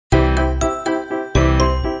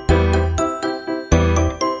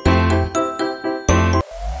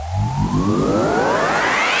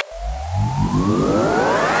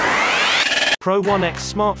Pro1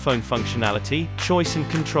 X smartphone functionality, choice and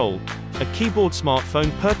control. A keyboard smartphone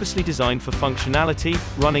purposely designed for functionality,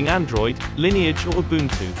 running Android, Lineage or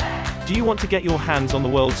Ubuntu. Do you want to get your hands on the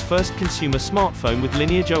world's first consumer smartphone with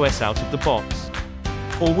Lineage OS out of the box?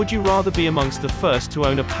 Or would you rather be amongst the first to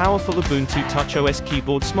own a powerful Ubuntu TouchOS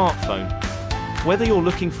keyboard smartphone? Whether you're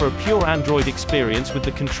looking for a pure Android experience with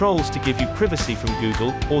the controls to give you privacy from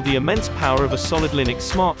Google, or the immense power of a solid Linux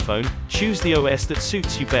smartphone, choose the OS that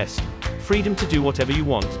suits you best. Freedom to do whatever you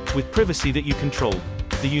want, with privacy that you control.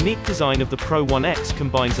 The unique design of the Pro1 X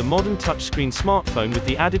combines a modern touchscreen smartphone with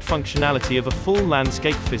the added functionality of a full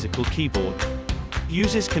landscape physical keyboard.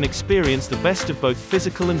 Users can experience the best of both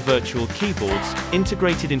physical and virtual keyboards,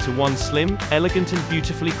 integrated into one slim, elegant and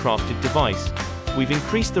beautifully crafted device. We've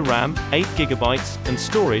increased the RAM, 8GB, and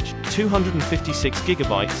storage,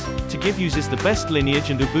 256GB, to give users the best Lineage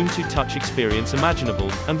and Ubuntu touch experience imaginable,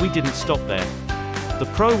 and we didn't stop there. The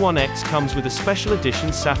Pro1 X comes with a special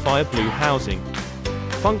edition sapphire blue housing.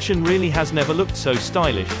 Function really has never looked so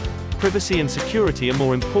stylish. Privacy and security are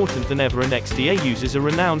more important than ever, and XDA users are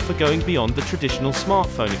renowned for going beyond the traditional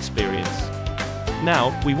smartphone experience.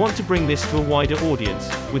 Now, we want to bring this to a wider audience,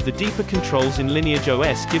 with the deeper controls in Lineage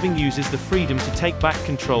OS giving users the freedom to take back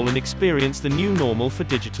control and experience the new normal for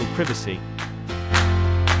digital privacy.